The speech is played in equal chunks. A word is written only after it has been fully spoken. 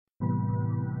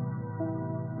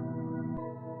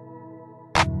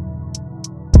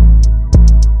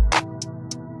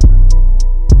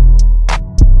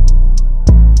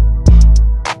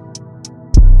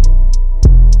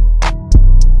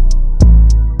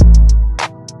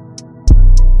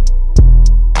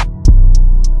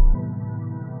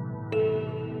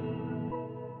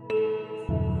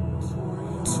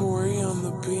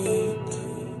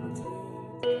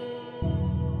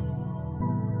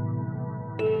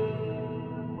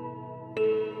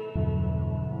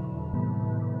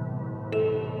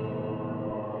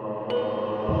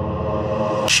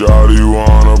Shawty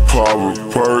wanna pop a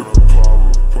perk.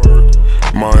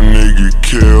 My nigga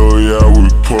kill, yeah, we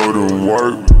put in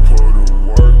work.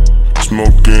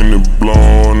 Smoking it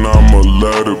blown, I'ma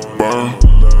let it burn.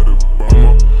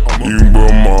 You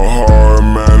broke my heart,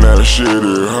 man, that shit,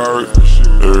 it hurt.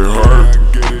 It hurt.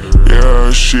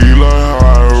 Yeah, she like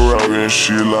high rock and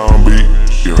she like beat.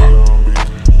 Yeah.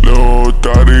 Little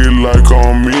thotty like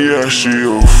on me, yeah, she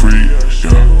a freak.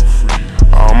 Yeah.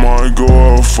 I might go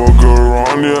out, fuck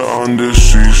around, yeah, on the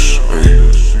streets.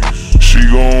 Ay. She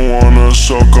gon' wanna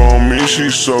suck on me, she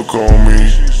suck on me.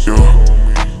 Yeah.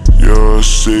 Yeah,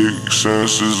 6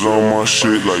 senses on my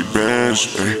shit like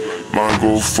bands. Ay. Might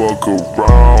go fuck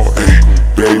around. Ay.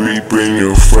 Baby, bring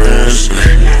your friends.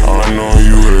 Ay. I know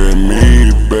you heard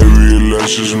me, baby,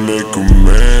 let's just make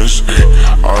amends. Ay.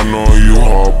 I know you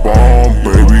hop on,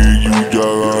 baby, you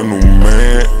got a new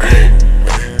man. Ay.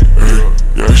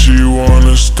 Yeah, she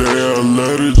wanna stay, I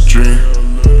let her drink.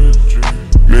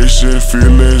 Mixing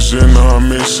feelings and I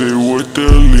mix it with the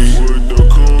lean.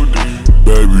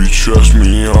 Baby, trust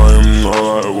me, I am not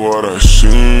like what I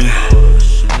seen.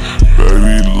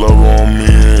 Baby, love on me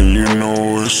and you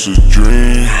know it's a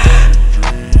dream.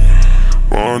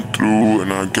 Run through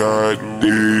and I got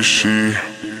this shit.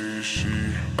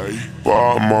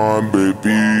 Bought my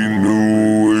baby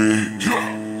new it.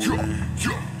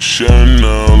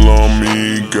 Chanel on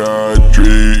me, got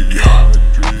drip.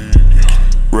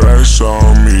 Racks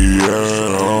on me,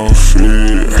 yeah, I'm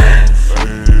fit.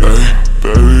 Hey,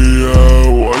 baby, yeah,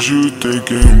 what you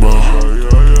thinking about?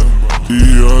 The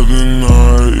other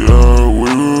night, yeah, we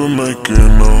were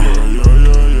making up.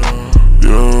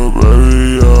 Yeah, baby,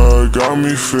 yeah, got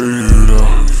me figured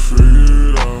out.